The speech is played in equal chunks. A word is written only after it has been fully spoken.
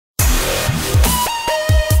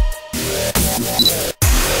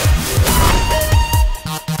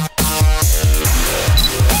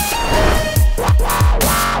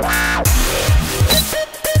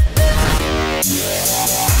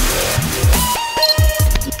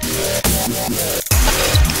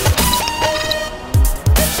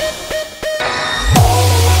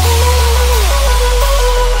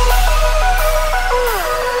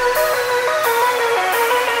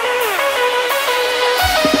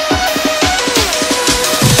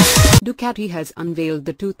Ducati has unveiled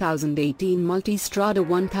the 2018 Multistrada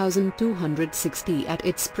 1260 at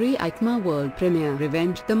its pre-EICMA world premiere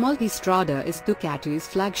event. The Multistrada is Ducati's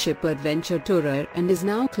flagship adventure tourer and is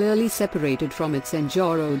now clearly separated from its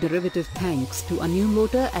Enduro derivative thanks to a new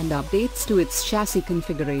motor and updates to its chassis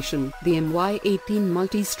configuration. The MY18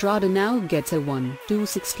 Multistrada now gets a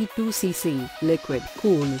 262cc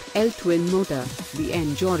liquid-cooled L-twin motor. The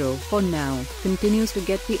Enduro, for now, continues to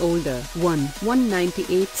get the older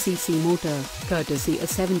 198cc motor, courtesy a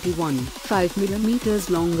 71.5mm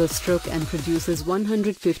longer stroke, and produces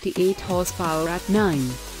 158 horsepower at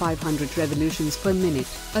 9,500 revolutions per minute,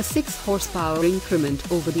 a 6 horsepower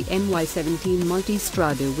increment over the MY17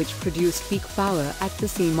 Multistrada, which produced peak power at the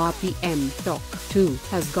same RPM. Torque, too,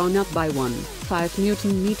 has gone up by 1.5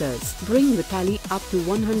 Nm, bring the tally up to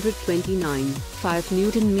 129.5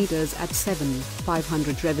 Nm at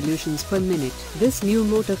 7,500 revolutions per minute. This new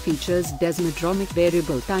motor features desmodromic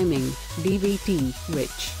variable timing (DVT),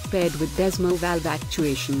 which, paired with desmo valve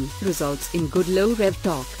actuation, results in good low rev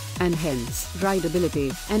torque, and hence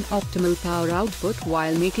rideability and optimal power output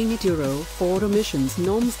while making it Euro 4 emissions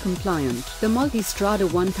norms compliant. The Multistrada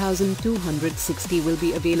 1260 will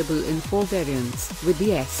be available in 4 variants, with the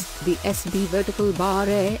SD vertical bar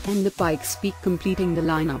air and the Pikes Peak completing the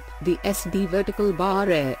lineup. The SD vertical bar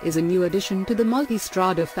air is a new addition to the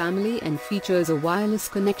Multistrada family and features a wireless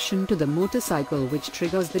connection to the motorcycle, which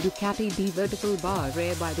triggers the Ducati D vertical bar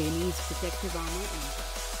air by the knees protective armor.